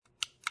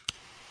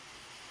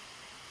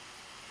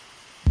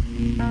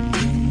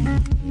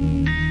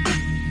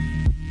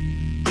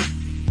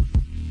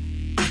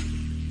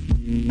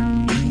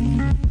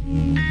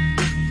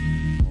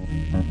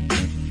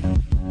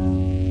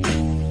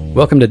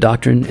Welcome to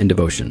Doctrine and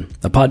Devotion,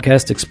 a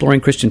podcast exploring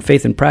Christian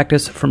faith and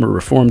practice from a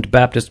Reformed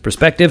Baptist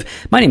perspective.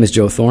 My name is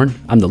Joe Thorne.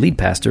 I'm the lead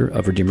pastor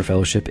of Redeemer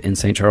Fellowship in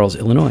St. Charles,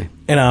 Illinois.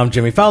 And I'm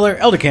Jimmy Fowler,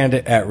 elder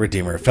candidate at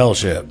Redeemer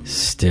Fellowship.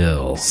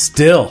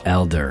 Still.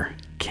 Elder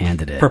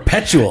candidate.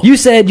 Perpetual. You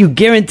said you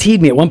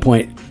guaranteed me at one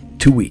point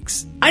 2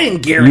 weeks. I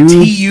didn't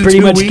guarantee you 2 weeks. Pretty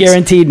much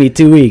guaranteed me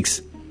 2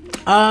 weeks.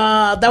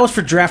 That was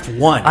for draft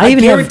one. I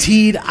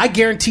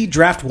guaranteed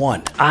draft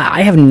one.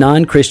 I have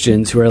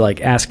non-Christians who are like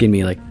asking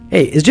me like,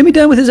 hey, is Jimmy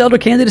done with his elder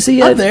candidacy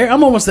yet? I'm there.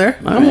 I'm almost there.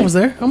 I'm almost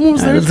there.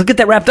 Let's get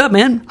that wrapped up,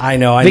 man. I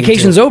know.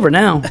 Vacation's over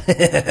now.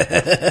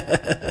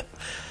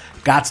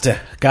 Gots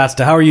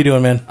to. How are you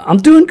doing, man? I'm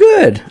doing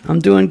good.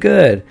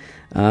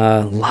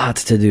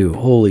 Lots to do.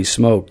 Holy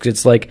smokes.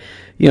 It's like,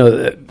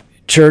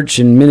 church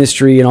and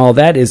ministry and all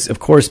that is, of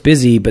course,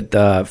 busy, but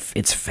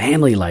it's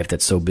family life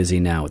that's so busy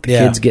now with the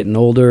kids getting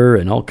older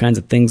and all kinds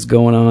of things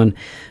going on.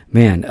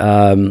 Man,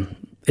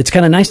 it's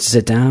kind of nice to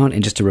sit down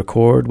and just to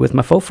record with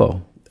my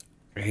fofo.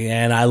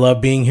 And I love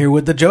being here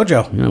with the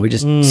JoJo. We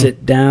just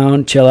sit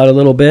down, chill out a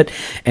little bit,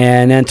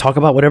 and then talk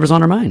about whatever's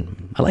on our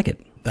mind. I like it.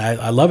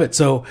 I love it.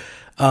 So,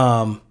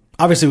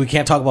 obviously, we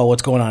can't talk about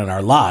what's going on in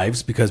our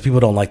lives because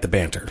people don't like the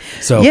banter.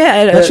 So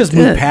let's just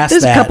move past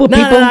there's that. A couple of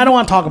people. No, I don't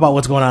want to talk about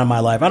what's going on in my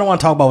life. I don't want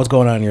to talk about what's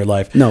going on in your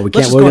life. No, we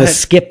can't. We're going to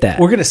skip that.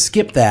 We're going to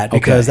skip that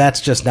because that's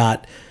just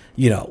not,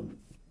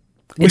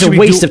 It's a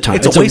waste of time.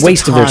 It's a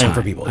waste of their time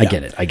for people. I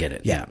get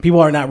it. Yeah. People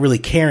are not really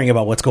caring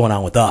about what's going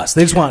on with us.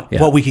 They just want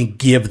what we can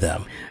give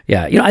them.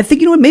 Yeah. I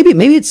think,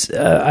 maybe it's,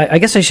 I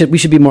guess we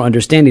should be more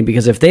understanding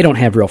because if they don't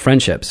have real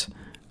friendships,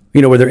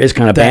 where there is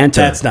kind of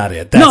banter. That's not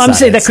it. I'm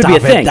saying that could be a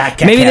thing.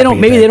 Maybe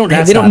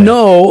they don't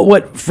know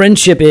what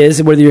friendship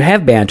is, whether you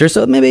have banter.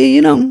 So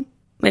maybe,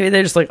 maybe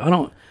they're just like,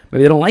 maybe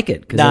they don't like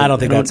it. No, I don't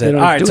think that's it.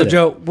 All right. So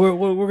Joe, we're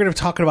going to be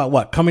talking about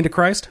what? Coming to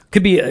Christ?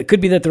 Could be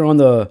that they're on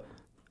the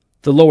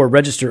lower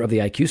register of the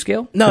IQ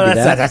scale. No,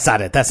 that's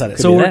not it. That's not it.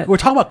 So we're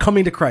talking about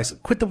coming to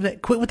Christ. Quit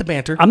with the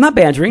banter. I'm not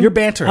bantering. You're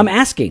bantering. I'm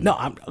asking. No,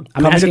 I'm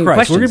coming asking to Christ.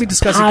 Questions. We're going to be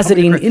discussing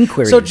positing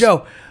inquiries. So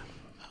Joe,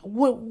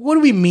 what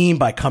do we mean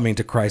by coming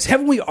to Christ?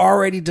 Haven't we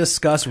already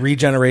discussed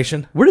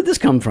regeneration? Where did this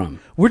come from?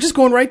 We're just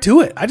going right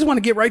to it. I just want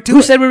to get right to it.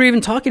 Who said we were even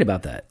talking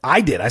about that?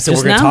 I did. I said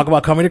Just we're going to now? talk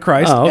about coming to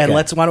Christ, Oh, okay. and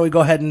why don't we go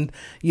ahead and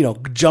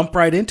jump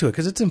right into it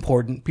because it's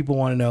important. People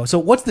want to know. So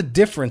what's the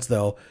difference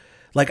though?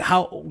 Like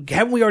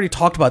haven't we already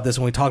talked about this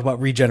when we talked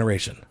about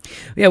regeneration?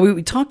 Yeah,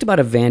 we talked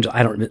about evangel.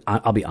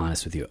 I'll be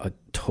honest with you.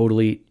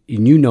 Totally,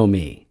 you know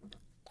me.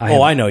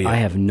 I know you. I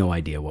have no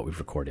idea what we've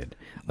recorded.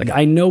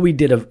 I know we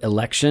did an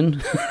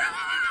election.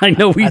 I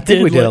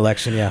think we did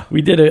election. Yeah,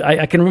 we did.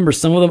 I can remember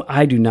some of them.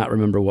 I do not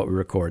remember what we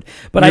record.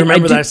 But I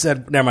remember that I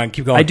said, never mind.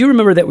 Keep going. I do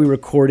remember that we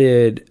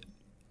recorded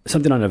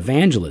something on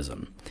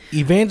evangelism.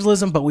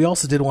 But we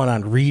also did one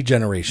on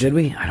regeneration. Did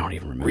we? I don't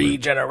even remember.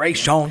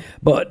 Regeneration.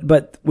 But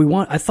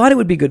I thought it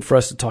would be good for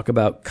us to talk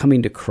about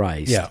coming to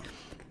Christ. Yeah.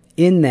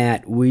 In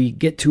that we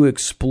get to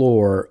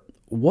explore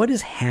what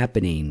is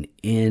happening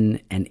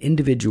in an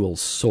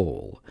individual's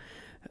soul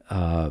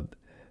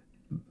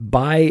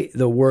by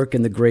the work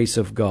and the grace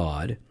of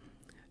God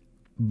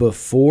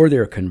before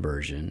their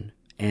conversion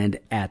and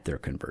at their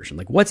conversion.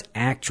 Like what's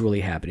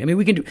actually happening. I mean,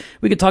 we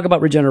can talk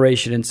about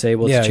regeneration and say,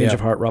 well, it's change of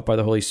heart wrought by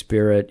the Holy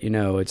Spirit.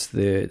 It's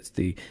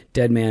the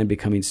dead man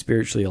becoming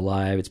spiritually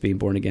alive. It's being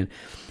born again.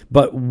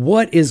 But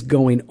what is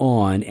going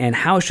on and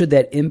how should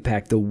that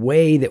impact the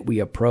way that we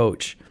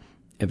approach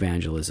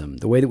evangelism,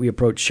 the way that we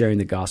approach sharing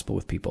the gospel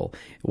with people?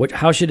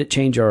 How should it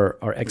change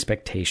our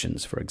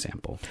expectations, for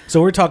example?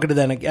 So we're talking to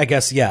then, I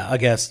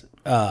guess,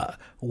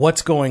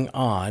 what's going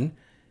on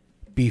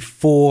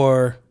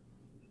before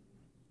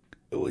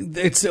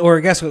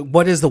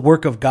what is the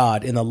work of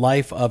God in the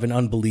life of an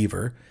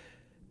unbeliever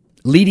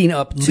leading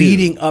up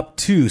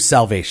to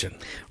salvation?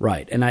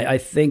 Right. And I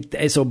think,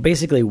 so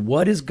basically,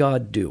 what is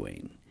God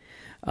doing?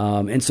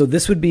 And so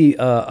this would be,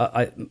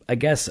 I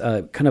guess,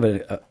 kind of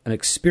an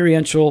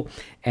experiential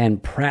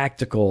and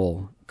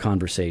practical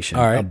conversation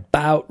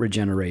about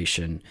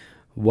regeneration,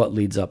 what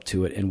leads up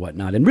to it and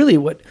whatnot. And really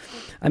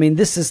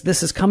this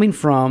is coming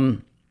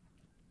from,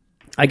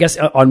 I guess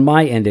on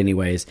my end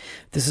anyways,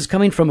 this is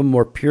coming from a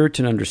more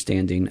Puritan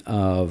understanding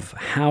of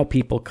how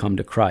people come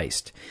to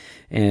Christ.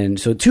 And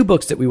so 2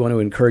 books that we want to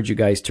encourage you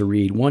guys to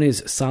read. One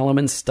is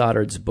Solomon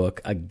Stoddard's book,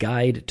 A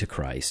Guide to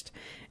Christ.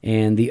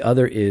 And the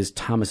other is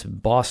Thomas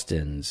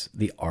Boston's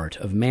The Art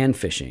of Man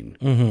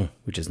Fishing,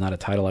 which is not a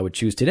title I would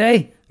choose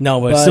today.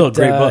 No, but it's still a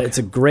great book. It's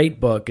a great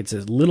book. It's a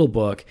little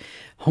book.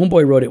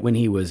 Homeboy wrote it when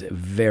he was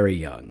very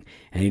young,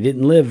 and he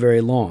didn't live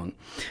very long.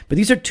 But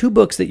these are 2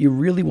 books that you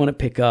really want to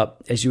pick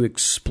up as you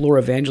explore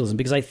evangelism,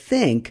 because I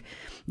think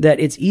that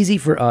it's easy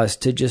for us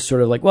to just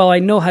sort of like, well, I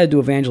know how to do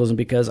evangelism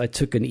because I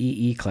took an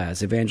EE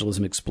class,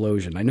 Evangelism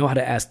Explosion. I know how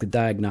to ask the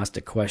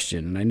diagnostic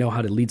question, and I know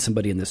how to lead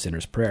somebody in the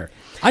sinner's prayer.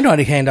 I know how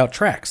to hand out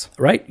tracts.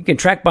 Right? You can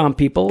track bomb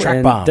people.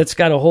 That's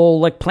got a whole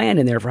like plan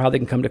in there for how they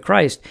can come to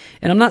Christ.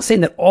 And I'm not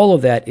saying that all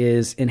of that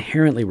is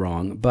inherently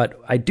wrong, but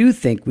I do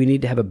think we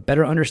need to have a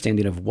better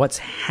understanding of what's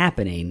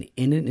happening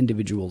in an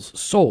individual's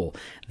soul.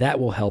 That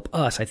will help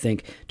us, I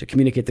think, to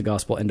communicate the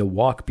gospel and to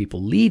walk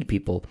people, lead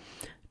people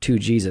to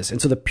Jesus.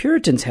 And so the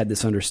Puritans had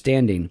this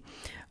understanding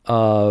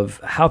of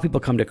how people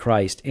come to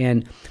Christ.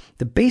 And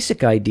the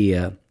basic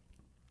idea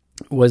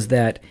was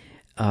that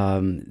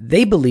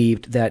they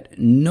believed that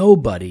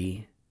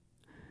nobody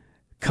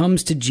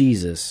comes to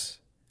Jesus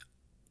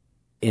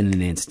in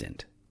an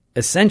instant.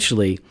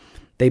 Essentially,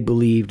 they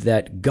believed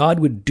that God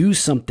would do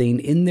something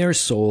in their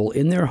soul,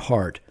 in their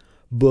heart,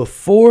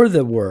 before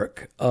the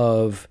work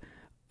of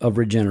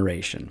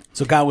regeneration.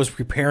 So God was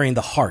preparing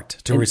the heart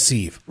to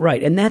receive.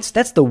 Right, and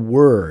that's the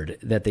word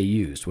that they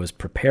used, was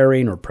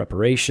preparing or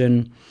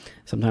preparation.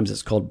 Sometimes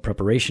it's called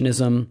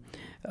preparationism.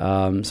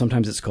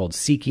 Sometimes it's called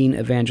seeking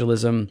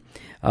evangelism,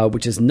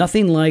 which is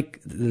nothing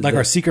like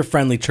our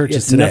seeker-friendly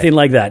churches today. Nothing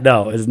like that.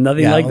 No, it's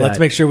nothing like that. Let's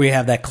make sure we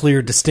have that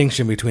clear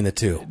distinction between the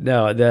two.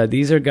 No,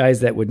 these are guys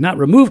that would not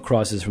remove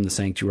crosses from the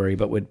sanctuary,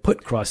 but would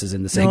put crosses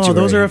in the sanctuary.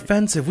 No, those are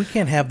offensive. We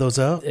can't have those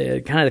up.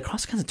 The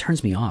cross kind of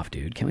turns me off,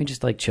 dude. Can't we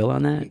just like chill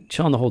on that?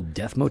 Chill on the whole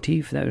death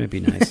motif? That would be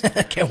nice.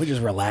 Can't we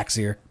just relax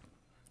here?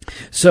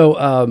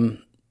 So,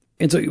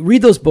 and so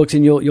read those books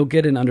and you'll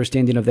get an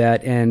understanding of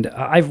that. And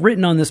I've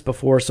written on this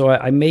before, so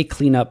I may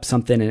clean up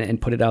something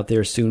and put it out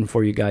there soon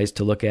for you guys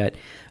to look at.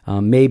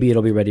 Maybe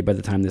it'll be ready by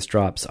the time this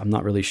drops. I'm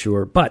not really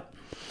sure. But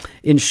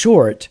in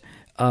short,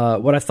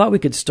 what I thought we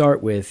could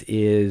start with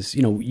is,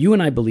 you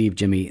and I believe,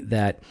 Jimmy,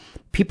 that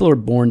people are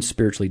born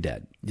spiritually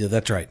dead. Yeah,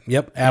 that's right.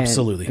 Yep,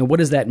 absolutely. And what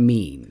does that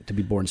mean, to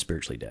be born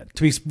spiritually dead?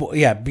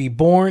 Be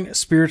born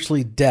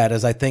spiritually dead,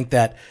 as I think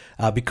that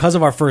because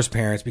of our first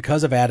parents,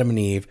 because of Adam and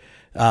Eve,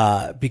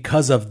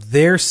 because of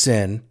their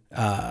sin,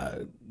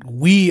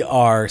 we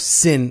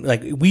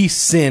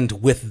sinned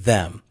with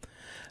them.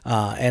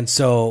 And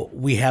so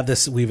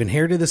we've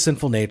inherited the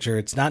sinful nature.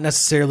 It's not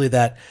necessarily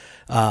that,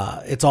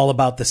 it's all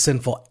about the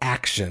sinful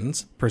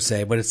actions per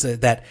se, but it's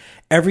that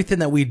everything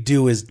that we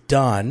do is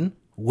done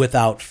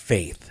without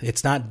faith.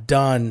 It's not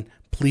done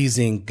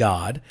pleasing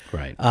God.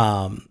 Right.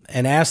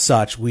 And as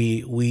such,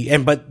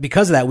 but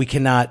because of that, we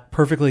cannot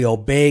perfectly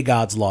obey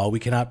God's law. We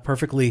cannot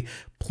perfectly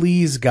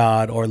please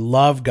God or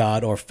love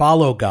God or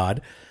follow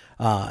God.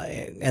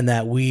 And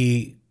that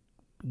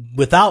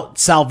without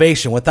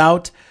salvation,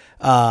 without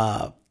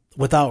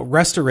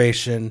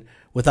restoration,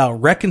 without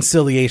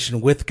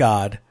reconciliation with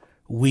God,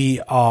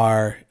 we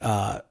are,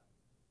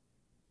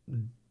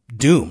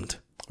 doomed.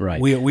 Right.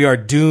 We are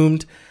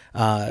doomed,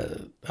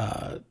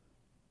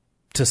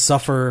 to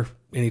suffer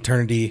in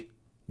eternity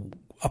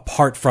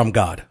apart from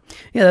God.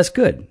 Yeah, that's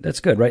good.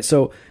 That's good, right?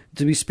 So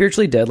to be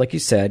spiritually dead, like you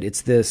said,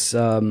 it's this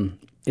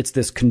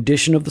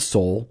condition of the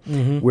soul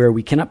where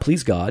we cannot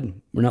please God.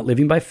 We're not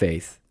living by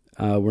faith.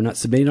 We're not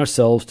submitting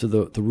ourselves to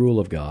the rule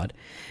of God.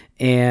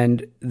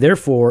 And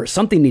therefore,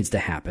 something needs to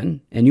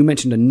happen. And you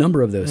mentioned a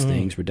number of those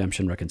things,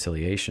 redemption,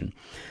 reconciliation.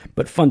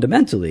 But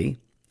fundamentally,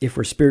 if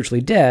we're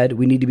spiritually dead,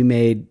 we need to be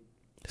made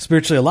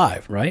spiritually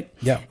alive. Right?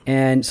 Yeah.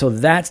 And so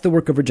that's the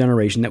work of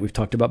regeneration that we've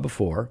talked about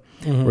before,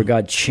 where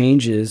God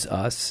changes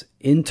us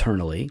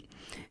internally.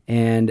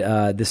 And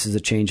this is a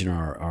change in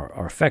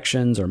our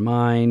affections, our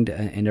mind,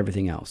 and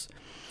everything else.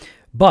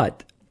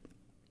 But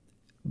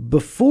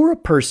before a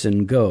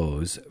person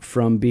goes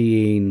from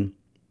being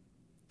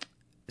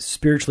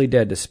spiritually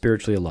dead to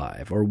spiritually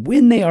alive, or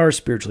when they are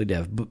spiritually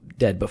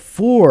dead,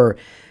 before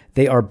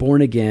they are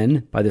born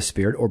again by the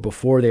Spirit, or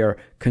before they are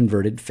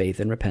converted,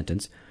 faith and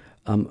repentance,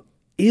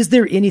 is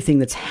there anything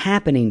that's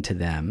happening to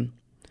them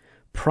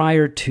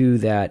prior to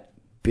that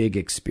big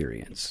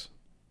experience?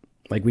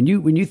 Like when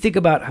you think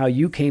about how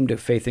you came to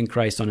faith in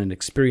Christ on an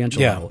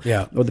experiential level,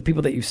 or the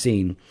people that you've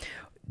seen,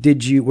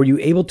 were you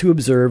able to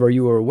observe, or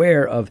you were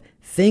aware of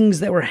things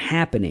that were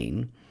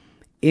happening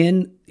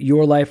in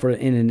your life or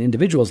in an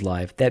individual's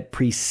life that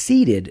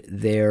preceded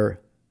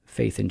their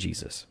faith in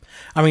Jesus?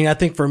 I mean, I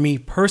think for me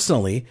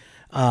personally,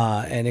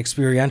 and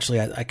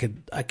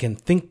experientially, I can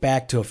think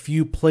back to a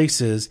few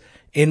places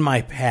in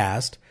my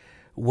past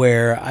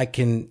where I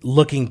can,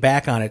 looking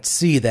back on it,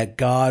 see that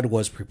God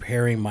was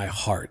preparing my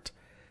heart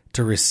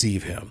to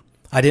receive him.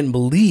 I didn't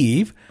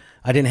believe,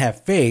 I didn't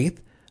have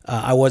faith,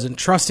 I wasn't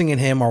trusting in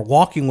him or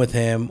walking with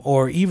him,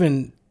 or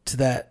even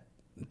to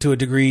a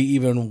degree,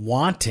 even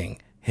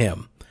wanting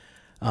him.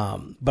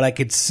 But I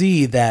could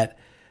see that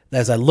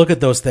as I look at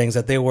those things,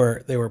 that they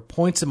were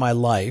points in my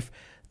life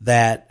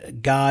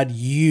that God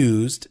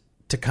used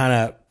to kind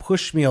of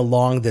push me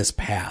along this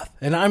path.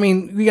 And I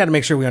mean, we got to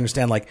make sure we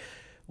understand, like,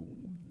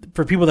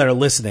 for people that are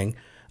listening,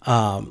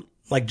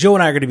 like Joe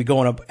and I are going to be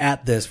going up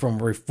at this from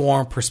a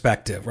Reformed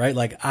perspective, right?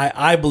 Like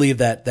I believe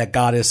that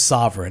God is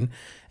sovereign,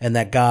 and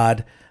that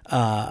God,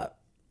 kind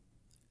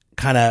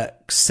kind of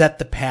set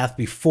the path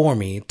before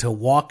me to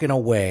walk in a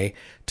way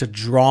to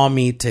draw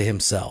me to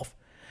himself.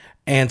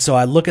 And so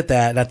I look at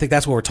that, and I think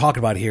that's what we're talking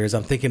about here is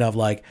I'm thinking of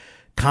like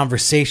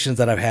conversations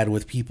that I've had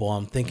with people.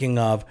 I'm thinking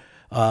of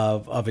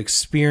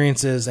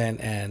experiences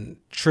and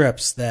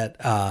trips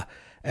that,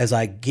 as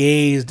I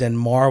gazed and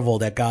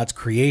marveled at God's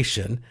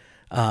creation,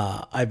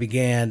 I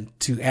began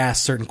to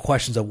ask certain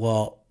questions of,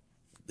 well,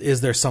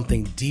 is there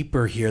something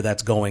deeper here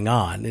that's going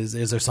on?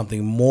 Is there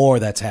something more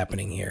that's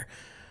happening here?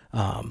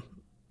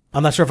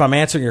 I'm not sure if I'm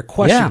answering your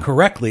question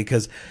correctly,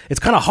 because it's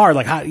kind of hard.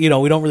 Like, how, we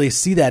don't really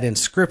see that in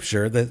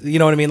scripture. You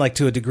know what I mean? Like,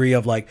 to a degree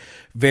of like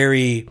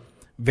very,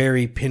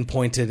 very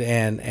pinpointed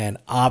and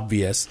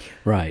obvious.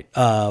 Right.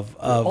 Of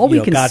all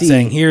we can God see,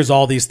 saying, here's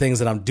all these things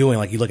that I'm doing.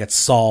 Like, you look at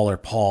Saul or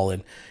Paul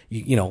and,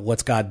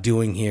 what's God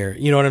doing here?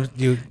 You know what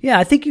I'm Yeah,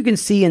 I think you can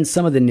see in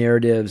some of the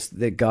narratives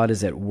that God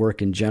is at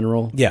work in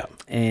general. Yeah.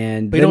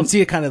 But you don't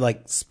see it kind of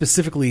like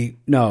specifically.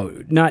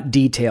 No, not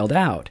detailed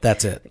out.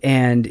 That's it.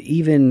 And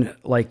even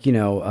like,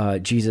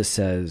 Jesus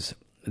says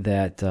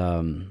that,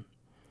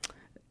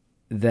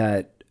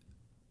 that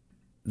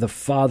the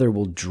Father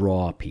will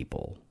draw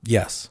people.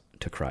 Yes.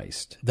 To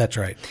Christ. That's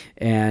right.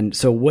 And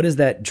so what does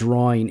that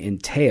drawing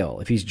entail?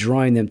 If he's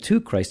drawing them to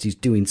Christ, he's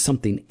doing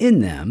something in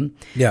them,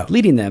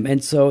 leading them.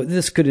 And so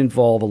this could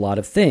involve a lot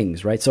of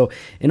things, right? So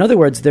in other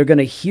words, they're going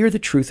to hear the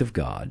truth of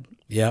God.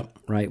 Yep.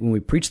 Right? When we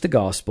preach the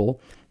gospel,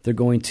 they're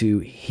going to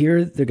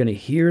hear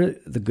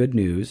the good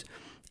news,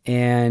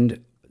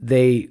 and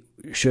they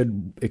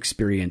should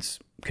experience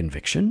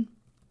conviction,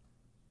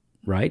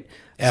 right?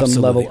 Absolutely.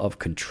 Some level of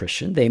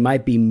contrition. They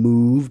might be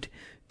moved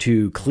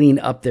to clean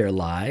up their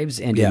lives,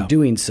 and in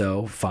doing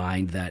so,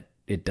 find that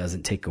it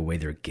doesn't take away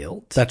their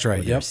guilt. That's right.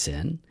 Or their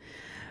sin.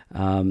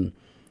 And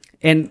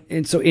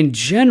so in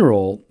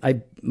general,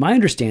 my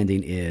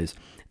understanding is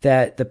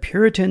that the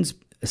Puritans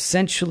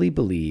essentially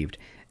believed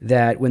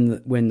that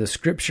when the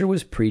scripture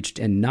was preached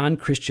and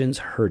non-Christians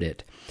heard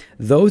it,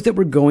 those that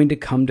were going to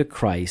come to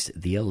Christ,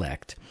 the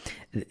elect,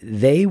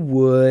 they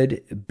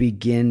would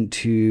begin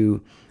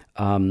to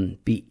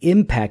be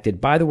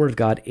impacted by the word of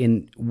God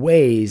in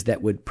ways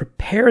that would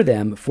prepare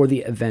them for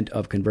the event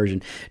of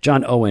conversion.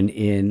 John Owen,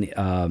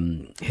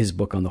 in his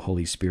book on the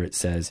Holy Spirit,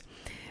 says,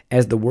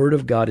 as the word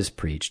of God is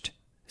preached,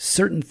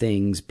 certain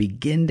things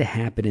begin to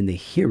happen in the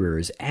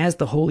hearers as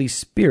the Holy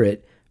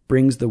Spirit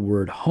brings the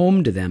word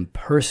home to them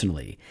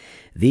personally.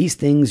 These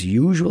things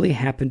usually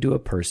happen to a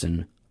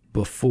person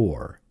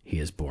before he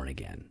is born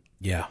again.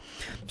 Yeah.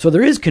 So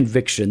there is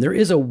conviction. There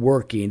is a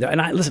working. And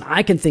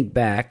I can think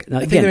back.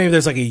 I think maybe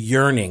there's like a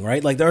yearning,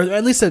 right? Like there,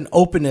 at least an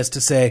openness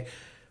to say,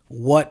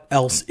 what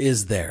else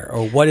is there?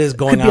 Or what is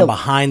going on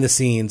behind the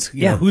scenes?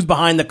 You know, who's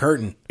behind the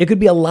curtain? It could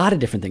be a lot of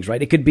different things,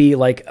 right? It could be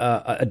like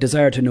a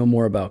desire to know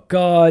more about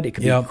God. It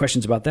could be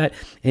questions about that.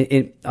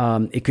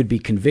 It could be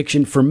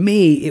conviction. For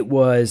me, it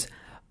was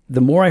the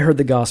more I heard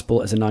the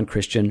gospel as a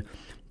non-Christian,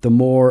 the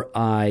more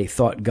I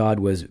thought God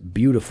was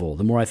beautiful,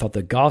 the more I thought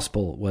the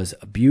gospel was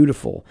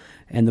beautiful,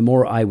 and the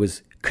more I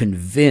was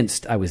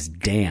convinced I was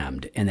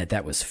damned and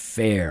that was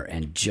fair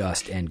and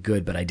just and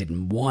good, but I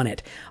didn't want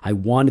it. I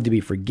wanted to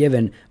be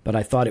forgiven, but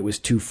I thought it was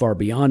too far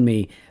beyond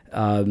me.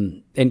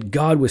 And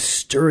God was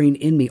stirring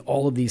in me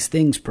all of these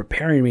things,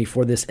 preparing me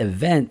for this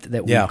event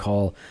that we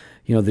call,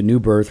 the new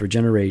birth,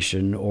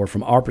 regeneration, or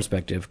from our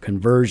perspective,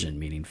 conversion,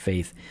 meaning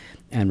faith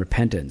and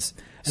repentance.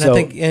 And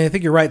I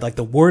think you're right. Like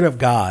the word of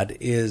God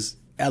is,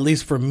 at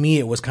least for me,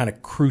 it was kind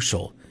of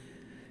crucial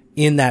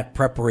in that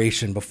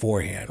preparation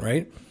beforehand,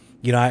 right?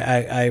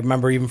 I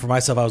remember even for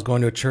myself, I was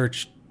going to a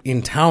church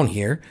in town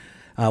here.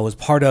 I was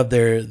part of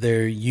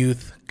their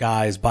youth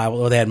guys' Bible,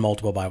 or they had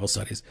multiple Bible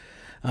studies,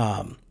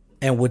 and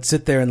would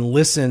sit there and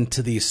listen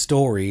to these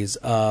stories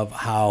of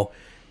how,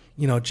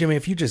 Jimmy,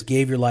 if you just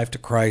gave your life to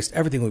Christ,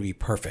 everything would be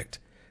perfect.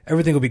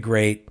 Everything would be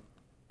great.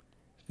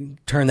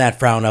 Turn that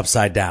frown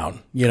upside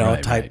down,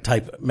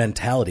 type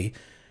mentality,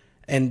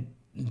 and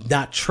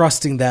not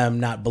trusting them,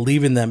 not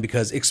believing them,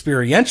 because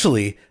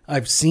experientially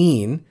I've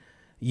seen,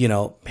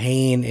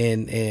 pain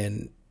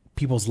in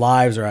people's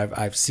lives, or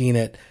I've seen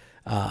it,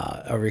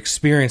 or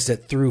experienced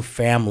it through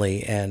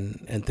family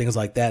and things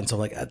like that. And so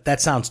like,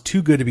 that sounds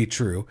too good to be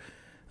true.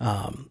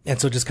 And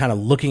so just kind of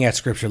looking at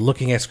scripture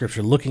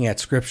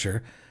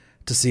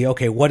to see,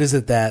 okay, what is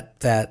it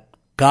that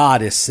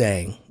God is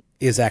saying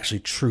is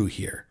actually true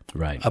here?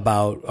 Right.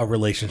 About a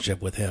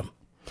relationship with him.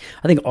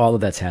 I think all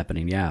of that's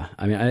happening. Yeah.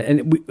 I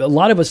mean, a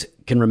lot of us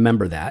can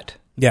remember that.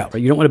 Yeah. Right?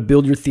 You don't want to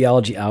build your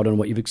theology out on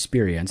what you've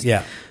experienced.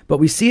 Yeah. But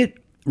we see it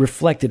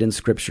reflected in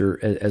scripture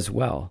as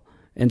well.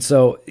 And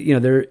so,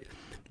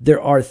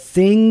 there are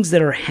things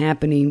that are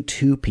happening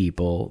to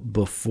people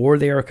before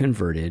they are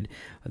converted.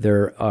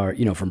 There are,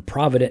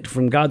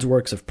 from God's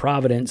works of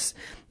providence,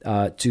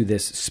 to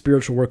this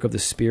spiritual work of the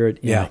Spirit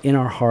in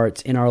our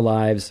hearts, in our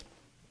lives.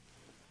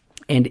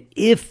 And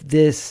if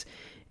this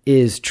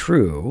is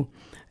true,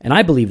 and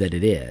I believe that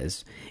it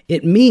is,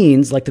 it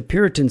means, like the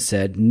Puritans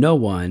said, no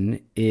one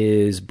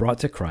is brought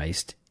to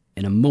Christ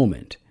in a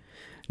moment.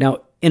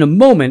 Now, in a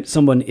moment,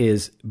 someone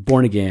is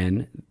born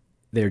again,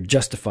 they're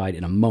justified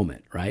in a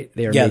moment, right?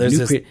 They are Yeah, made there's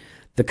new this-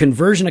 the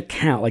conversion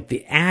account, like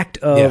the act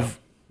of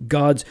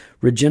God's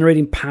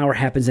regenerating power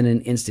happens in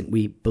an instant.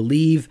 We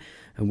believe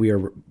and we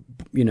are,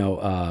 we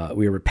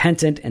are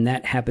repentant, and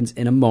that happens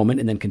in a moment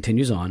and then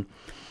continues on.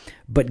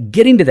 But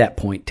getting to that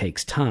point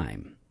takes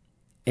time.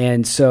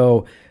 And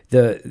so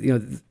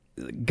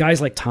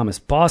guys like Thomas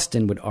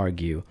Boston would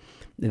argue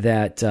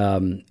that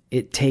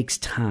it takes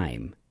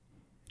time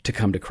to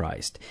come to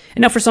Christ.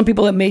 And now for some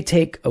people it may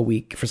take a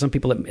week. For some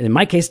people, in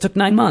my case, it took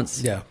 9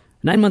 months. Yeah.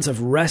 9 months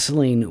of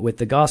wrestling with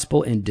the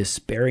gospel and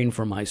despairing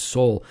for my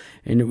soul.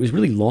 And it was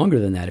really longer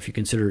than that if you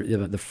consider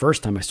the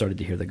first time I started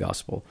to hear the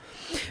gospel.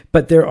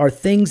 But there are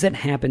things that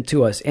happen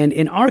to us. And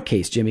in our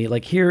case, Jimmy,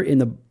 like here in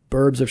the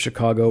burbs of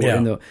Chicago, or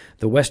in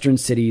the western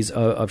cities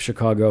of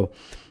Chicago,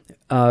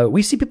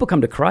 we see people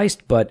come to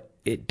Christ, but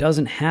it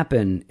doesn't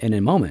happen in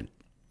a moment.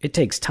 It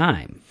takes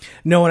time.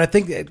 No, and I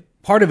think that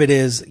part of it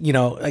is,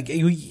 I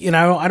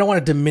don't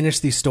want to diminish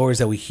these stories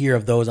that we hear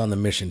of those on the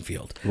mission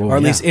field, or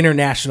at least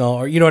international,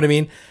 or you know what I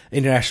mean,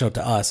 international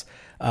to us,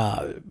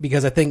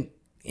 because I think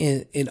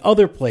in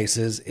other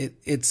places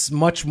it's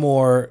much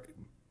more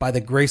by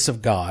the grace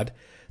of God.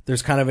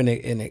 There's kind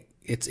of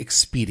it's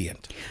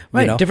expedient,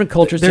 right? Different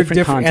cultures,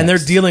 different contexts, and they're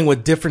dealing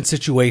with different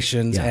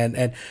situations,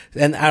 and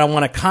I don't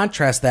want to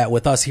contrast that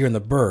with us here in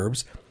the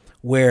burbs,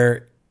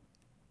 where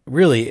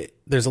really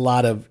there's a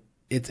lot of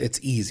it's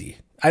easy.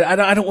 I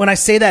don't. When I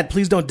say that,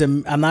 please don't.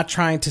 I'm not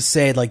trying to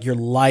say like your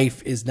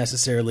life is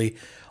necessarily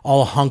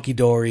all hunky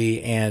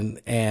dory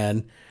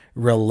and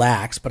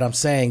relaxed. But I'm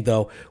saying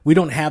though we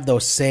don't have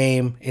those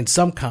same in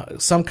some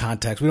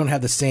context. We don't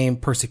have the same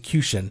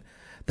persecution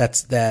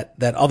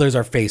that others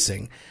are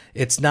facing.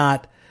 It's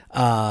not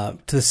to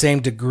the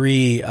same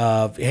degree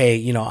of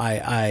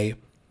hey,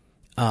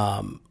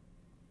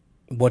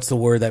 what's the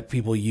word that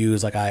people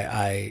use? Like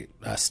I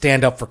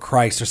stand up for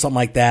Christ or something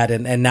like that,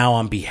 and now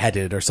I'm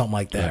beheaded or something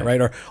like that,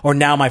 right? Or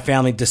now my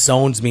family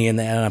disowns me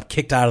and I'm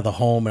kicked out of the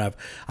home and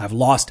I've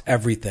lost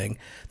everything.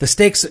 The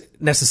stakes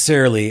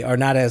necessarily are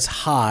not as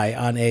high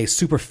on a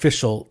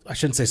superficial. I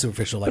shouldn't say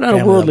superficial, like but on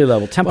a worldly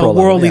level, temporal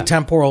level,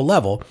 temporal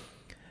level.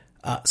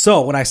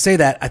 So when I say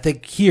that, I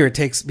think here it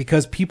takes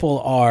because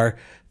people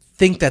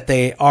think that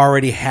they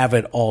already have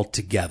it all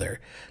together.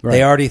 Right.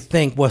 They already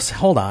think, well,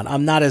 hold on,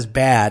 I'm not as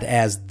bad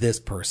as this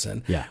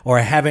person, or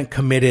I haven't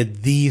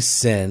committed these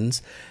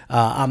sins.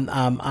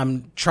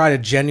 I'm trying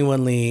to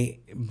genuinely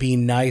be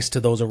nice to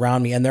those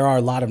around me. And there are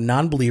a lot of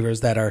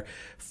non-believers that are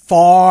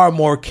far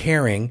more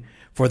caring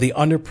for the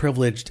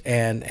underprivileged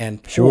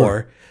and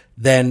poor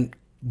than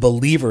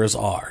believers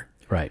are.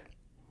 Right.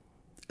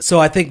 So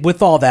I think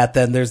with all that,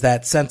 then there's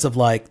that sense of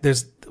like,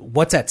 there's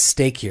what's at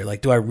stake here?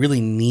 Like, do I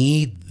really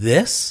need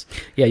this?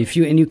 Yeah.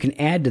 You can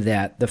add to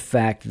that the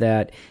fact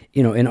that,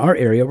 in our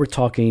area, we're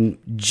talking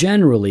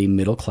generally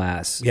middle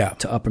class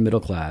to upper middle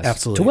class,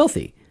 absolutely, to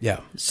wealthy. Yeah.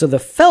 So the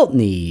felt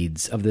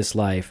needs of this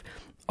life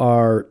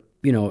are,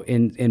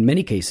 in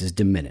many cases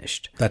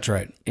diminished. That's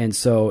right. And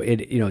so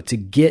to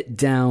get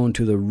down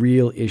to the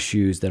real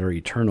issues that are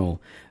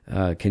eternal,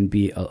 can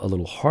be a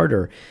little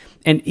harder.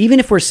 And even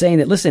if we're saying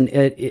that, listen,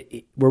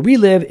 where we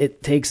live,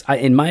 it takes,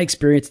 in my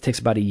experience, it takes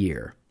about a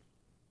year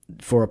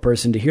for a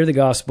person to hear the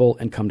gospel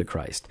and come to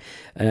Christ.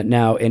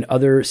 Now, in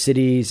other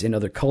cities, in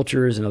other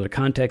cultures, in other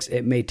contexts,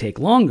 it may take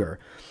longer.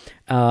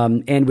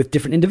 And with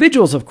different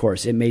individuals, of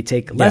course, it may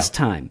take less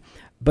time.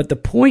 But the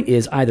point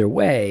is, either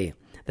way,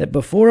 that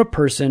before a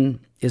person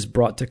is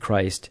brought to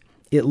Christ,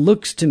 it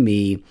looks to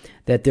me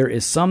that there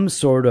is some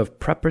sort of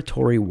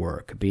preparatory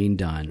work being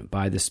done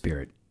by the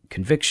Spirit.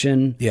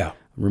 Conviction,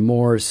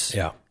 remorse,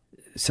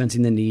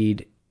 sensing the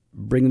need,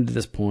 bring them to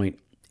this point,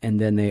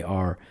 and then they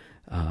are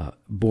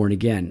born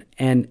again.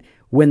 And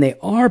when they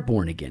are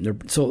born again,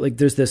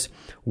 there's this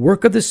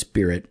work of the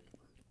Spirit,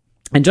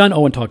 and John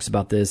Owen talks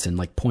about this in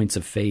like Points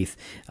of Faith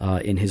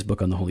in his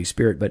book on the Holy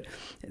Spirit. But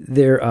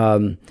there,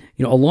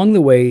 along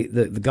the way,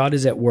 the God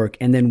is at work,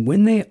 and then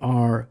when they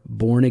are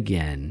born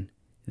again,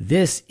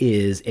 this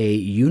is a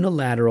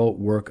unilateral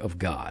work of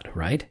God,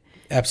 right?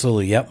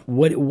 Absolutely. Yep.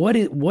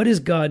 What is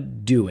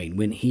God doing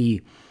when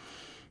he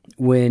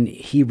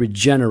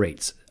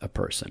regenerates a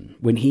person,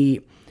 when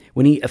he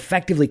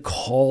effectively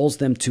calls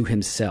them to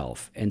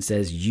himself and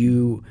says,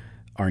 "You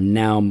are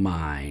now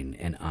mine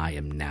and I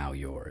am now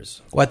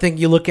yours"? Well, I think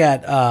you look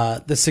at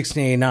the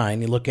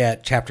 1689, you look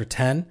at chapter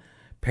 10,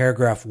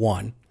 paragraph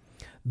 1.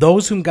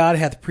 Those whom God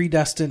hath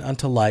predestined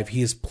unto life,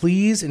 he is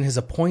pleased in his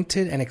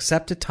appointed and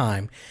accepted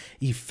time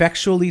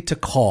effectually to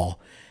call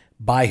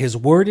by his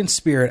word and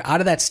Spirit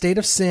out of that state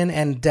of sin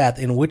and death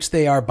in which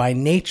they are by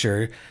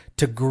nature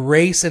to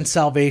grace and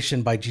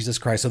salvation by Jesus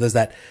Christ. So there's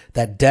that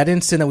dead in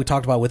sin that we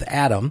talked about with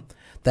Adam,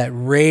 that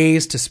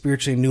raised to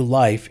spiritually new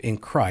life in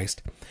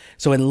Christ.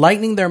 So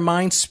enlightening their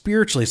minds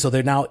spiritually, so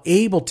they're now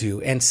able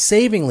to, and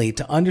savingly,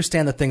 to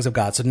understand the things of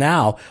God. So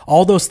now,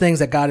 all those things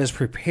that God has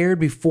prepared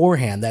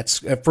beforehand,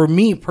 that's, for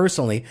me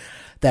personally,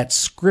 that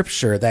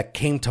scripture that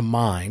came to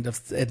mind,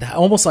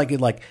 almost like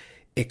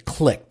it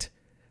clicked.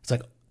 It's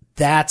like,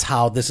 that's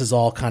how this is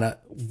all kind of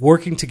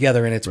working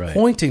together, and it's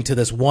pointing to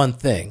this one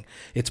thing.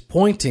 It's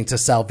pointing to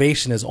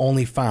salvation is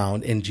only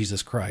found in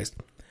Jesus Christ.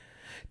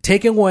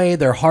 Taking away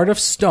their heart of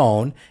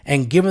stone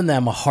and giving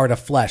them a heart of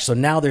flesh. So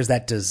now there's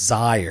that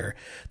desire.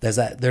 There's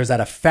that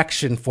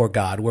affection for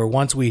God, where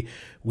once we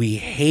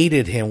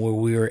hated him, where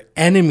we were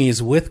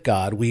enemies with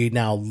God, we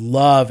now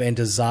love and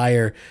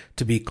desire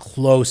to be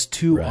close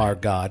to our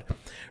God.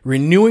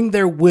 Renewing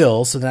their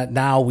will so that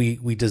now we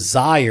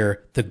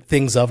desire the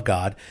things of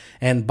God,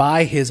 and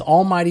by his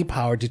almighty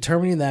power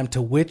determining them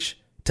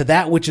to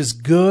that which is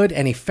good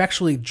and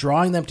effectually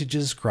drawing them to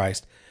Jesus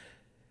Christ.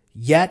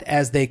 Yet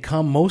as they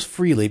come most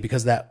freely,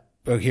 because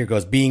here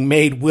goes, being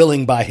made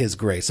willing by his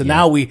grace. So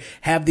now we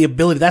have the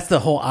ability. That's the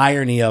whole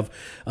irony of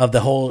the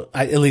whole,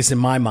 at least in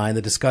my mind,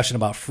 the discussion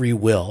about free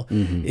will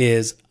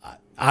is,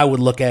 I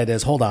would look at it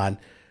as, hold on,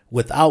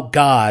 without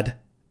God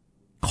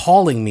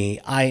calling me,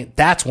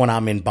 that's when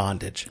I'm in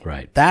bondage.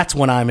 Right. That's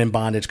when I'm in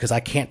bondage because I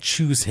can't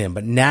choose him.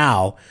 But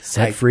now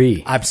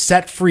free. I'm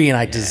set free, and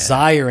I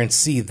desire and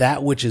see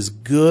that which is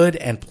good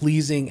and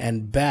pleasing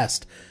and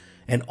best,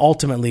 and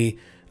ultimately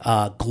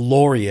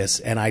glorious,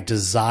 and I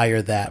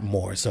desire that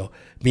more. So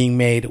being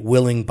made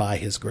willing by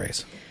his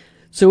grace.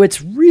 So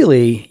it's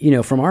really,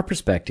 from our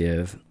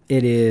perspective,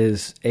 it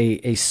is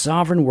a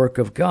sovereign work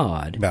of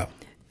God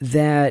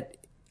that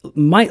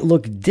might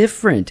look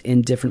different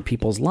in different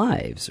people's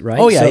lives, right?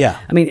 Oh, yeah.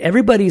 I mean,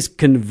 everybody's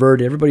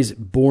converted, everybody's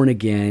born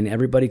again,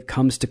 everybody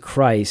comes to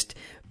Christ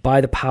by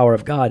the power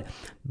of God.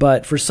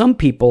 But for some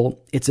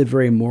people, it's a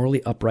very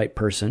morally upright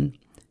person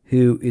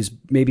who is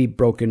maybe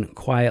broken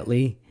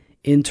quietly,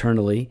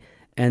 internally,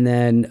 and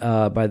then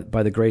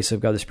by the grace of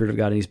God, the Spirit of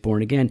God, and he's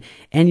born again.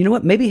 And you know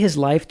what? Maybe his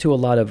life to a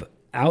lot of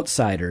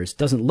outsiders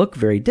doesn't look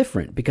very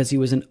different because he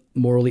was a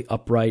morally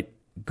upright,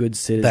 good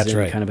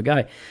citizen kind of a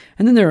guy.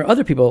 And then there are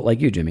other people like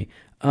you, Jimmy.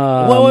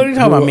 Well, what are you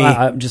talking about me?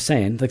 I'm just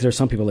saying, like, there's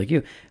some people like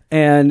you.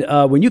 And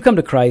when you come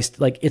to Christ,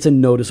 like, it's a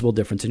noticeable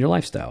difference in your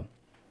lifestyle.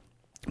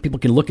 People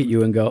can look at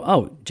you and go,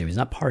 oh, Jimmy's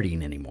not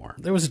partying anymore.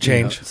 There was a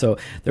change. So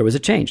there was a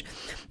change.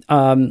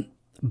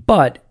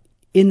 But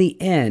in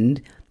the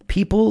end,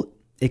 people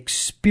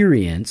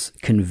experience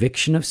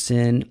conviction of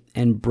sin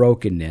and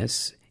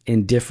brokenness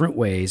in different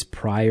ways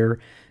prior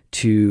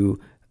to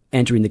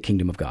entering the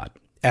kingdom of God.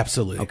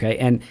 Absolutely. Okay.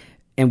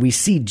 And we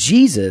see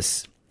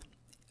Jesus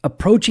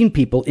approaching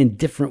people in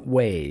different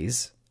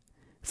ways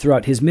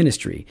throughout his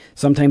ministry.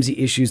 Sometimes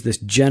he issues this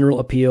general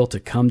appeal to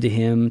come to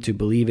him, to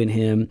believe in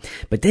him,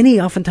 but then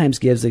he oftentimes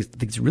gives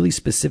these really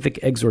specific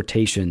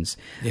exhortations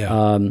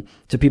to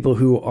people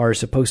who are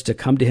supposed to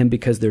come to him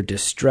because they're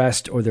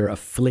distressed or they're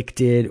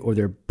afflicted or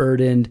they're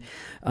burdened.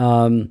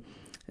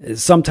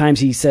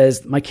 Sometimes he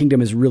says, my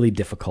kingdom is really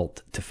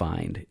difficult to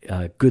find.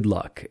 Good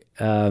luck.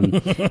 And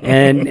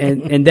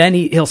then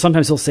he'll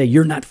say,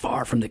 you're not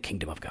far from the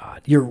kingdom of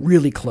God. You're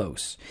really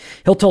close.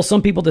 He'll tell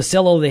some people to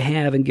sell all they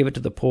have and give it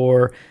to the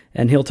poor.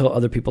 And he'll tell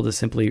other people to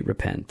simply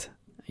repent.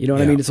 You know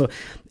what I mean? So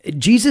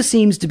Jesus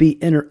seems to be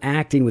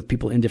interacting with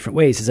people in different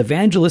ways. His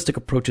evangelistic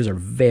approaches are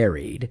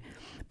varied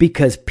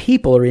because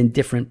people are in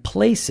different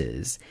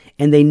places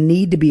and they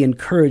need to be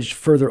encouraged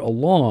further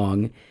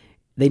along.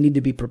 They need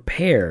to be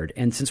prepared.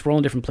 And since we're all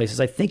in different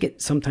places, I think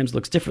it sometimes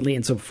looks differently.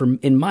 And so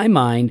in my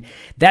mind,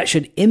 that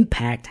should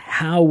impact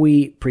how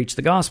we preach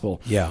the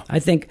gospel. Yeah. I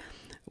think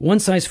one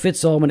size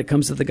fits all when it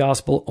comes to the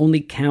gospel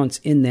only counts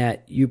in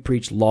that you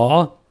preach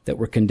law, that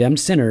we're condemned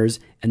sinners,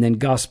 and then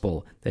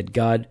gospel, that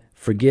God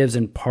forgives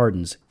and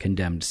pardons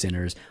condemned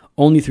sinners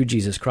only through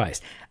Jesus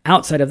Christ.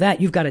 Outside of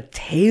that, you've got to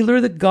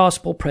tailor the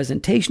gospel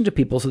presentation to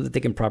people so that they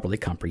can properly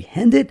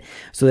comprehend it,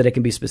 so that it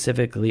can be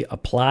specifically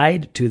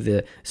applied to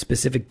the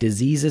specific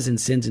diseases and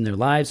sins in their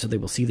lives, so they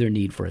will see their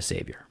need for a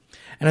Savior.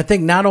 And I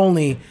think not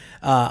only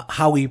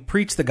how we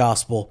preach the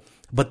gospel,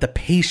 but the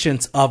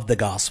patience of the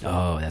gospel.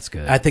 Oh, that's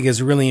good. I think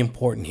is really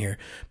important here,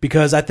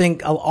 because I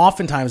think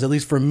oftentimes, at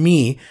least for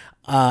me,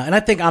 and I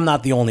think I'm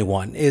not the only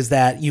one, is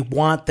that you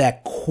want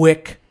that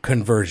quick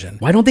conversion.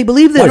 Why don't they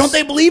believe this? Why don't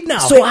they believe now?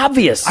 So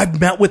obvious.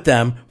 I've met with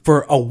them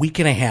for a week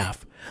and a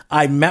half.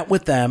 I met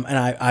with them and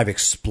I've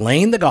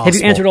explained the gospel. Have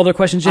you answered all their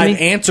questions, Jimmy?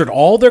 I've answered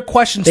all their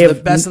questions to the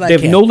best that I can.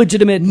 They have no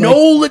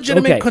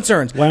legitimate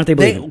concerns. Why don't they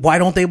believe? Why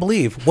don't they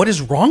believe? What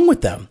is wrong with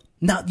them?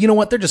 Now, you know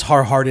what? They're just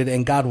hard-hearted,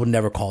 and God would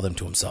never call them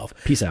to himself.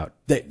 Peace out.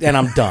 And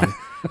I'm done.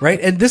 Right?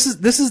 And this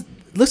is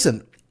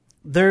listen,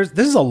 this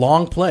is a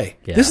long play.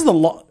 Yeah. This is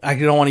I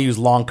don't want to use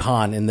long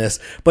con in this,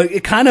 but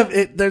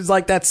there's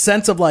like that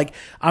sense of like,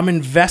 I'm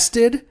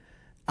invested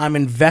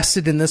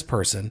in this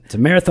person. It's a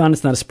marathon.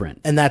 It's not a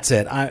sprint. And that's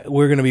it.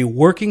 We're going to be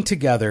working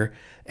together,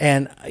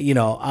 and,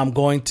 I'm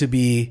going to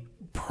be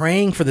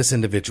praying for this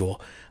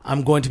individual.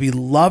 I'm going to be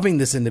loving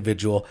this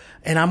individual,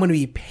 and I'm going to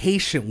be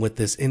patient with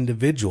this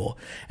individual.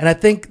 And I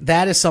think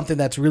that is something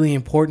that's really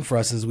important for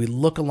us as we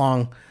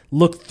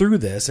look through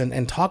this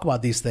and talk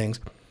about these things,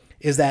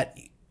 is that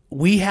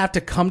we have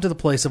to come to the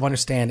place of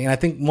understanding. And I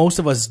think most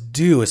of us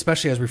do,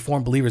 especially as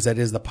Reformed believers, that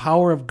it is the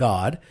power of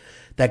God,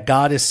 that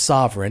God is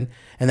sovereign,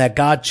 and that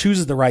God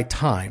chooses the right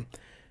time.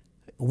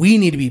 We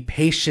need to be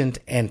patient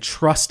and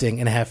trusting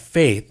and have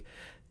faith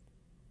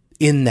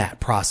in that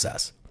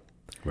process.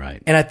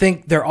 Right. And I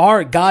think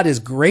God is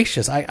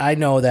gracious. I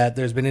know that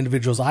there's been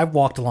individuals I've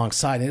walked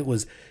alongside, and it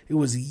was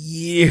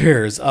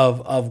years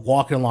of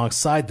walking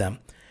alongside them.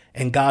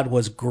 And God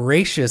was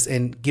gracious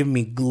in giving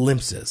me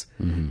glimpses,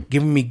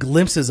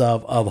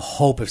 of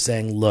hope, of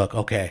saying, look,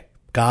 okay,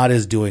 God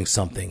is doing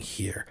something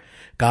here.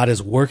 God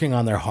is working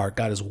on their heart.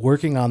 God is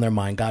working on their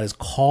mind. God is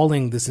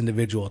calling this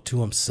individual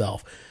to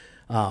himself.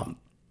 And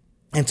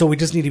so we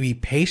just need to be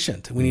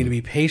patient. We need to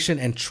be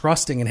patient and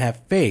trusting and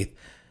have faith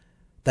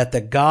that the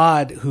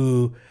God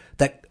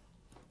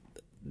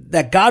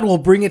that God will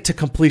bring it to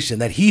completion,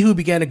 that he who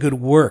began a good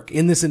work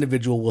in this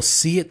individual will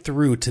see it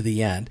through to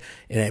the end.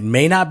 And it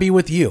may not be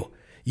with you.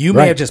 You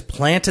may have just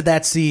planted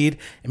that seed,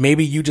 and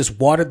maybe you just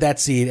watered that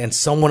seed, and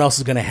someone else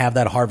is going to have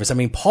that harvest. I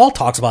mean, Paul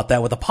talks about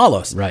that with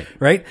Apollos,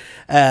 right?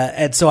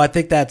 And so I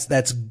think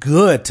that's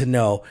good to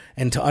know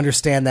and to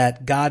understand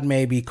that God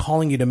may be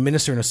calling you to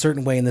minister in a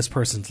certain way in this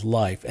person's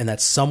life, and that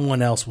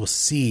someone else will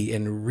see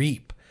and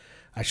reap.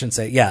 I shouldn't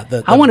say,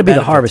 I want to be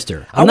the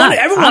harvester.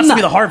 Everyone wants to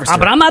be the harvester.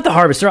 But I'm not the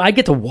harvester. I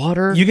get to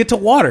water. You get to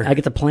water. I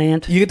get to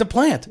plant. You get to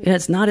plant. Yeah,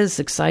 it's not as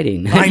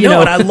exciting. I know,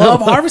 and I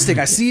love harvesting.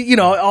 I see,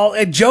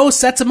 Joe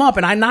sets him up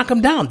and I knock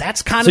him down.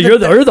 That's kind of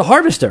you're the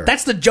harvester.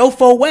 That's the Joe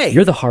Fo way.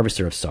 You're the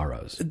harvester of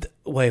sorrows.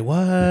 Wait, what?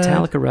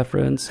 Metallica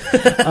reference.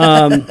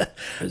 I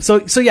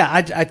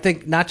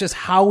think not just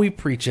how we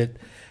preach it,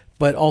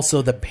 but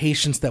also the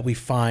patience that we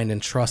find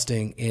in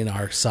trusting in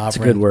our sovereign That's a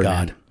good word,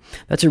 God. Man.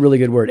 That's a really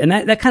good word. And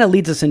that kind of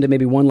leads us into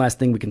maybe one last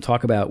thing we can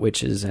talk about,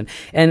 which is, and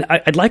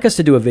I'd like us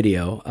to do a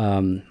video.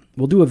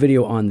 We'll do a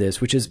video on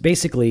this, which is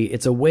basically,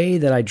 it's a way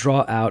that I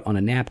draw out on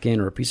a napkin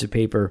or a piece of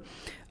paper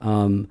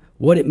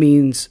what it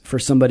means for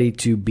somebody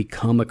to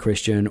become a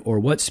Christian, or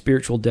what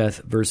spiritual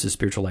death versus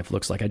spiritual life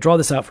looks like. I draw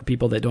this out for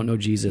people that don't know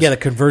Jesus. Yeah, the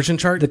conversion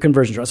chart? The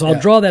conversion chart. So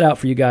I'll draw that out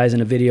for you guys in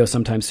a video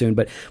sometime soon,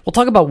 but we'll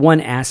talk about one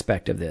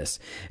aspect of this.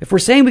 If we're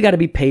saying we got to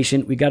be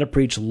patient, we got to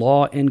preach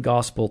law and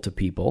gospel to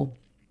people,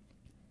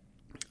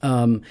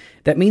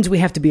 that means we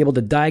have to be able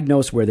to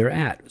diagnose where they're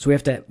at. So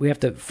we have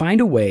to find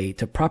a way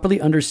to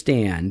properly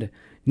understand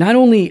not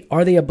only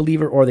are they a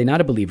believer or are they not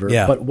a believer,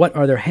 but what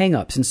are their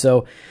hang-ups. And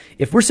so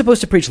if we're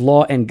supposed to preach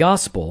law and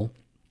gospel,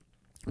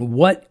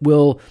 what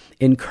will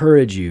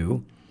encourage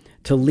you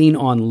to lean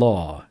on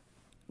law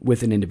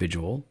with an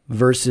individual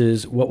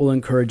versus what will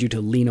encourage you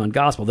to lean on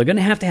gospel? They're going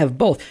to have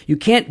both. You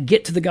can't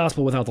get to the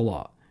gospel without the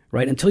law.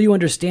 Right? Until you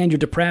understand your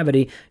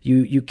depravity,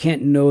 you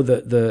can't know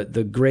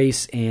the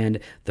grace and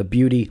the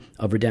beauty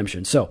of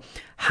redemption. So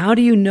how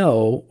do you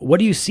know, what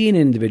do you see in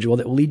an individual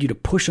that will lead you to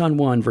push on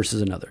one versus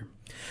another?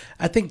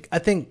 I think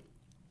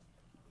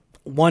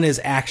one is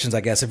actions,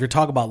 I guess. If you're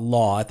talking about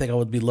law, I think I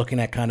would be looking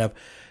at kind of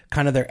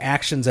their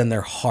actions and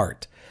their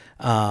heart.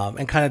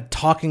 And kind of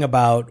talking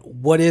about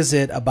what is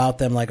it about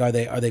them? Like, are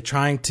they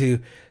trying to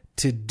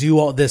do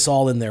all this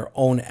all in their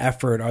own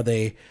effort? Are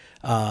they,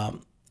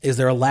 is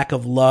there a lack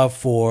of love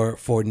for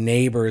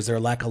neighbors? Is there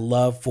a lack of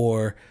love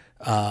for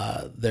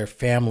their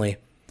family?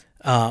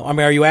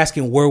 Are you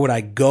asking where would I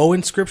go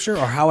in Scripture,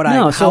 or how would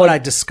I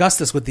discuss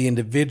this with the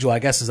individual? I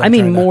guess so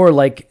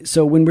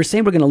when we're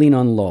saying we're going to lean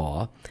on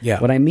law,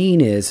 what I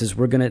mean is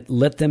we're going to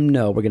let them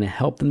know, we're going to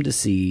help them to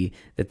see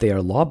that they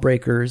are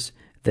lawbreakers,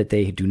 that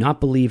they do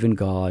not believe in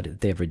God, that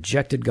they have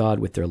rejected God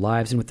with their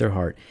lives and with their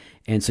heart.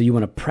 And so you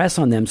want to press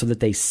on them so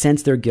that they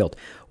sense their guilt.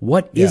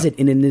 What is it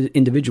in an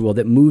individual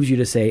that moves you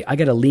to say, I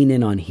got to lean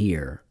in on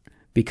here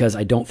because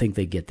I don't think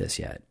they get this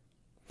yet?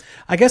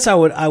 I guess I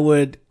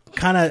would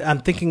kind of,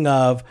 I'm thinking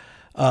of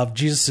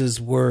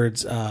Jesus's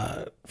words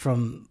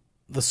from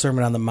the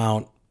Sermon on the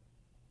Mount.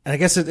 And I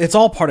guess it's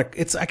all part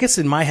of, I guess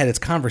in my head, it's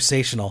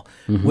conversational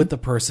with the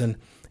person,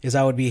 is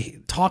I would be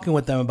talking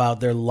with them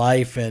about their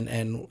life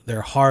and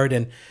their heart.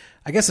 And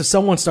I guess if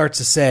someone starts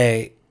to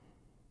say,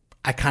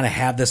 I kind of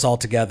have this all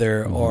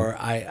together, or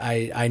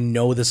I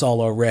know this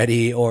all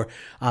already, or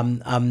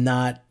I'm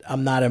not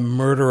a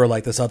murderer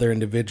like this other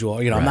individual.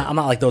 I'm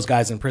not like those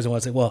guys in prison. I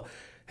say, well,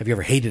 have you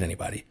ever hated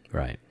anybody?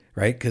 Right.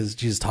 Because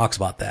Jesus talks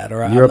about that.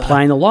 Or you're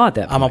applying the law at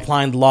that point. I'm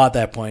applying the law at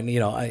that point.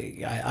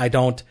 I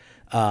don't.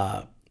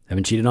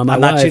 Haven't cheated on my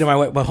wife. wife. I'm not cheating on my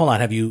wife. But hold on,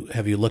 have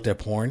you looked at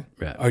porn?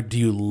 Right. Or do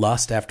you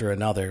lust after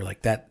another?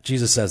 Like that,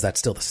 Jesus says that's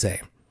still the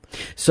same.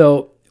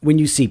 So when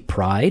you see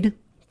pride,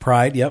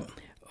 yep.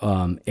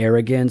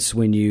 Arrogance,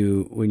 when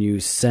you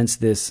sense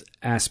this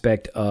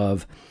aspect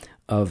of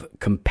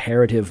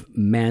comparative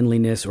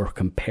manliness or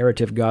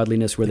comparative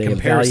godliness, where they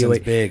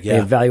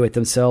evaluate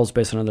themselves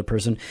based on another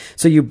person.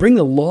 So you bring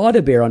the law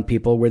to bear on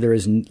people where there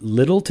is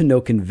little to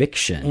no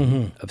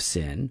conviction of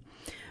sin.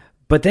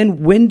 But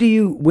then when do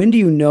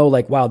you know,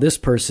 like, wow, this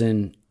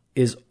person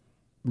is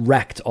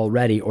wrecked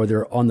already, or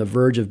they're on the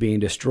verge of being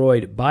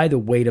destroyed by the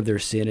weight of their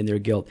sin and their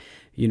guilt?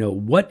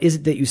 What is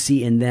it that you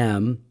see in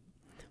them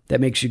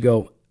that makes you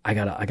go, I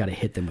gotta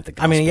hit them with the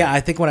gospel? I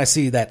think when I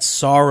see that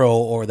sorrow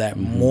or that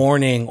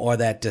mourning or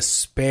that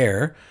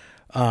despair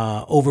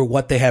over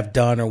what they have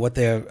done or what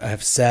they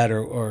have said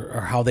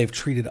or how they've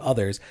treated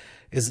others,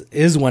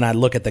 is when I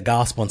look at the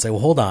gospel and say, well,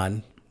 hold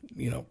on,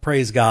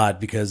 praise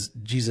God, because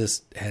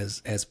Jesus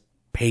has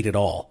paid it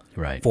all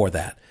Right. for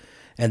that.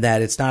 And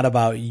that it's not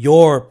about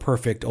your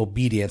perfect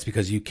obedience,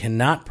 because you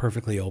cannot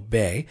perfectly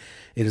obey.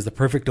 It is the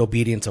perfect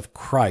obedience of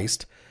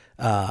Christ.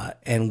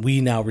 And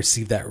we now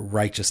receive that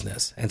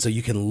righteousness. And so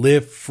you can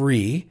live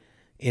free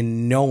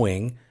in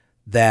knowing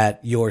that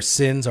your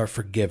sins are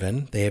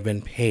forgiven. They have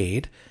been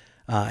paid.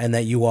 And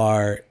that you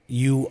are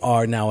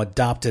now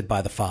adopted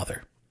by the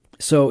Father.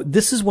 So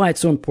this is why it's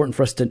so important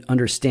for us to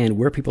understand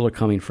where people are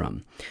coming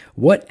from.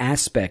 What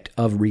aspect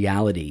of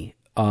reality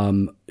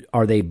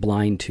are they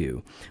blind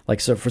to? Like,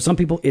 so for some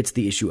people, it's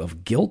the issue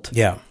of guilt.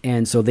 Yeah.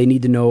 And so they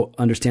need to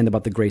understand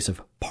about the grace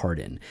of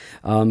pardon.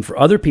 For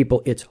other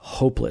people, it's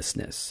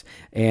hopelessness.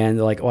 And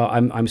they're like, well,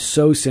 I'm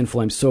so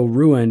sinful. I'm so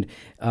ruined.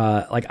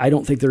 Like, I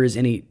don't think there is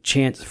any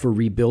chance for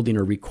rebuilding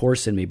or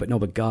recourse in me. But no,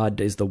 but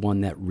God is the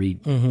one that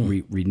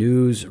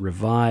renews,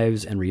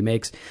 revives, and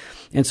remakes.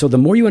 And so the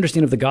more you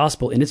understand of the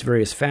gospel in its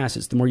various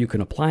facets, the more you can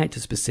apply it to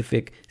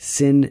specific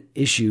sin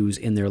issues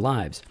in their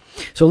lives.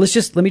 So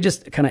let me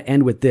just kind of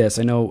end with this.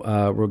 I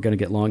know we're going to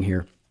get long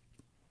here.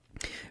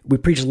 We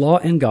preach law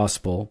and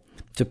gospel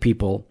to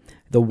people.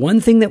 The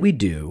one thing that we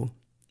do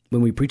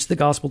when we preach the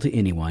gospel to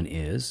anyone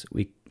is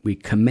we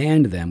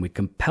command them, we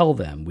compel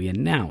them, we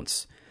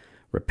announce,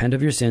 repent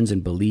of your sins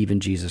and believe in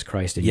Jesus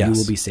Christ, and you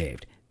will be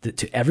saved.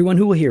 To everyone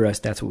who will hear us,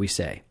 that's what we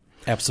say.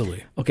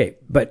 Absolutely. Okay,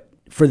 but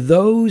for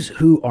those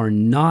who are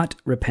not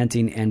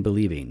repenting and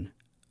believing,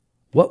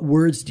 what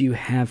words do you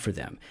have for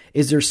them?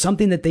 Is there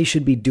something that they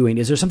should be doing?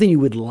 Is there something you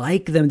would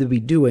like them to be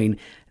doing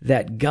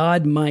that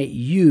God might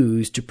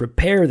use to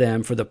prepare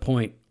them for the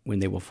point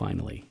when they will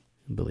finally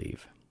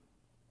believe?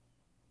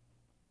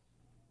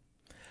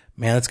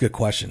 Man, that's a good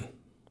question.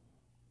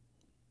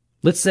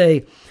 Let's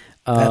say...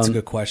 That's a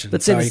good question.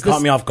 Let's say Sorry, you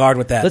caught me off guard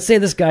with that. Let's say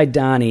this guy,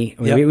 Donnie,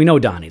 Yep. we know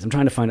Donnie's. I'm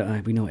trying to find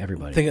out. We know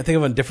everybody. Think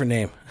of a different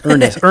name.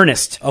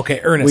 Ernest.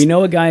 Okay, Ernest. We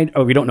know a guy.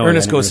 Oh, we don't know.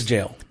 Ernest a guy named goes to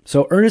jail.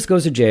 So Ernest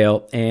goes to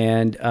jail,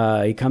 and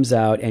he comes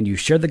out, and you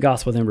share the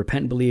gospel with him,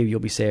 repent and believe, you'll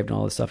be saved, and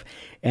all this stuff.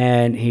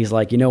 And he's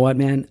like, you know what,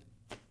 man?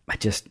 I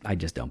just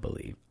don't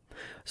believe.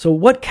 So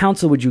what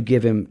counsel would you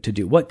give him to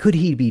do? What could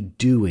he be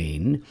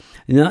doing?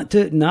 Not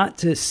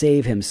to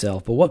save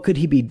himself, but what could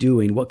he be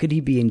doing? What could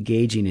he be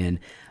engaging in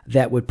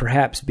that would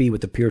perhaps be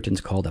what the Puritans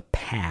called a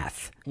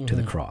path to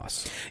the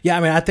cross? Yeah, I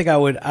mean, I think I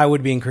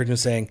would be encouraging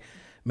saying,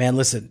 man,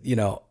 listen,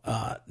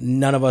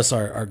 none of us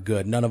are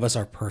good. None of us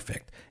are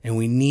perfect. And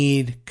we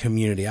need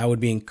community. I would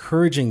be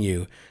encouraging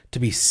you to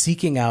be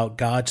seeking out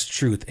God's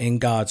truth in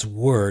God's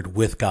word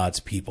with God's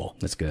people.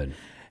 That's good.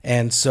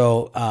 And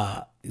so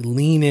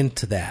lean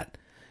into that.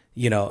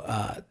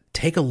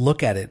 Take a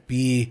look at it.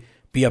 Be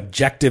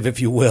objective,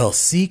 if you will.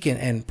 Seek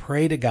and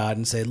pray to God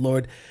and say,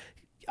 Lord,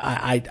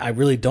 I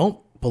really don't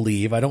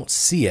believe. I don't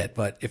see it.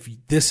 But if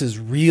this is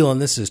real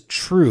and this is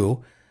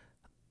true,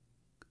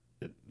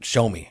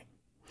 show me.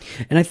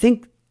 And I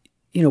think,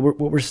 what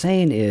we're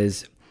saying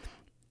is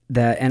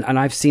that, and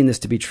I've seen this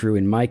to be true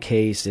in my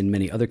case, in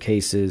many other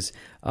cases,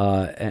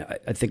 and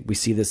I think we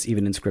see this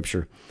even in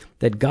Scripture,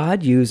 that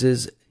God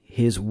uses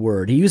His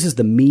Word. He uses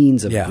the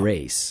means of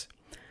grace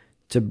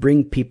to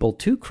bring people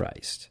to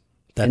Christ.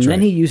 That's and then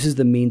right. He uses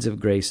the means of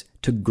grace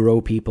to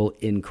grow people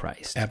in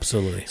Christ.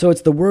 Absolutely. So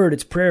it's the Word,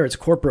 it's prayer, it's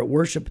corporate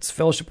worship, it's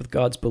fellowship with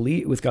God's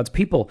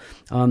people.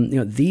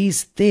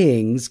 These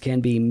things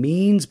can be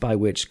means by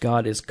which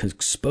God is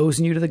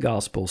exposing you to the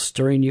gospel,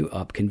 stirring you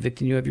up,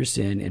 convicting you of your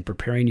sin, and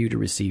preparing you to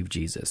receive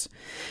Jesus.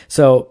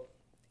 So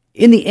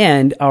in the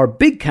end, our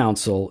big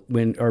counsel,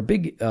 our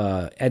big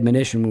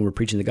admonition when we're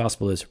preaching the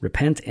gospel is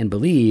repent and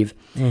believe.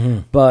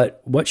 Mm-hmm.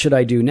 But what should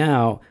I do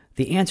now?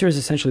 The answer is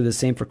essentially the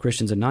same for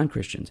Christians and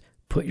non-Christians.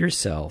 Put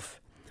yourself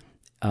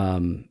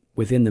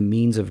within the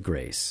means of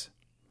grace.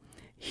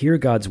 Hear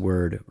God's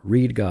word,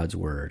 read God's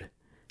word,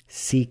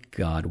 seek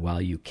God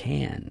while you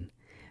can.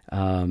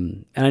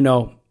 And I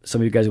know some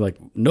of you guys are like,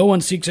 no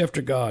one seeks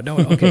after God. No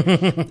one.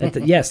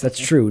 Okay. Yes, that's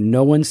true.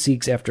 No one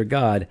seeks after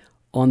God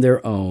on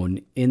their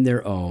own, in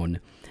their own.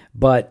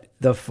 But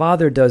the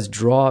Father does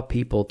draw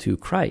people to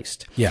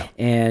Christ. Yeah.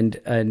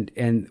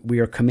 And we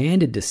are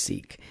commanded to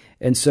seek.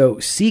 And so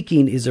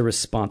seeking is a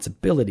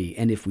responsibility.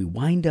 And if we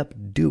wind up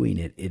doing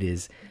it, it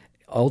is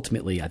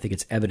ultimately, I think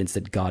it's evidence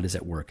that God is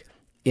at work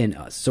in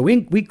us. So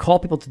we call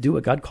people to do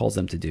what God calls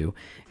them to do.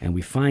 And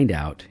we find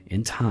out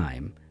in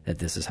time that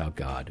this is how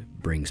God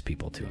brings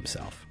people to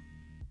Himself.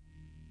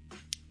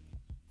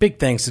 Big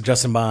thanks to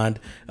Justin Bond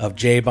of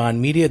J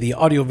Bond Media, the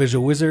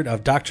audiovisual wizard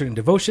of Doctrine and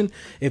Devotion.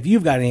 If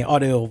you've got any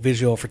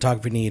audiovisual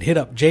photography need, hit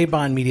up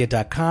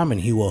jbondmedia.com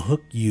and he will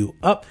hook you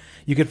up.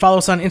 You can follow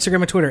us on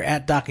Instagram and Twitter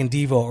at Doc and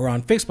Devo, or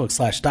on Facebook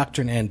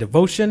 /Doctrine and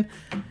Devotion.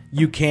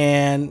 You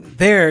can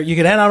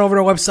head on over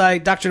to our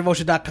website,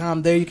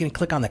 doctrinedevotion.com. There you can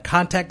click on the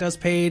Contact Us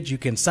page. You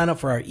can sign up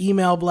for our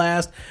email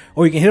blast,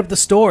 or you can hit up the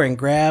store and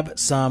grab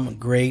some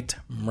great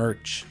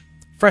merch.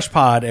 Fresh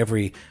pod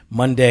every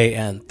Monday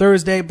and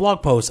Thursday.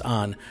 Blog posts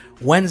on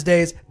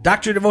Wednesdays.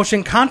 Doctrine and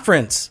Devotion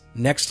Conference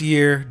next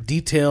year.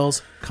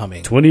 Details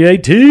coming.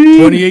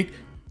 2018.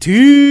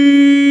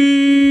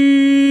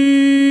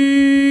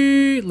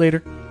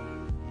 Later.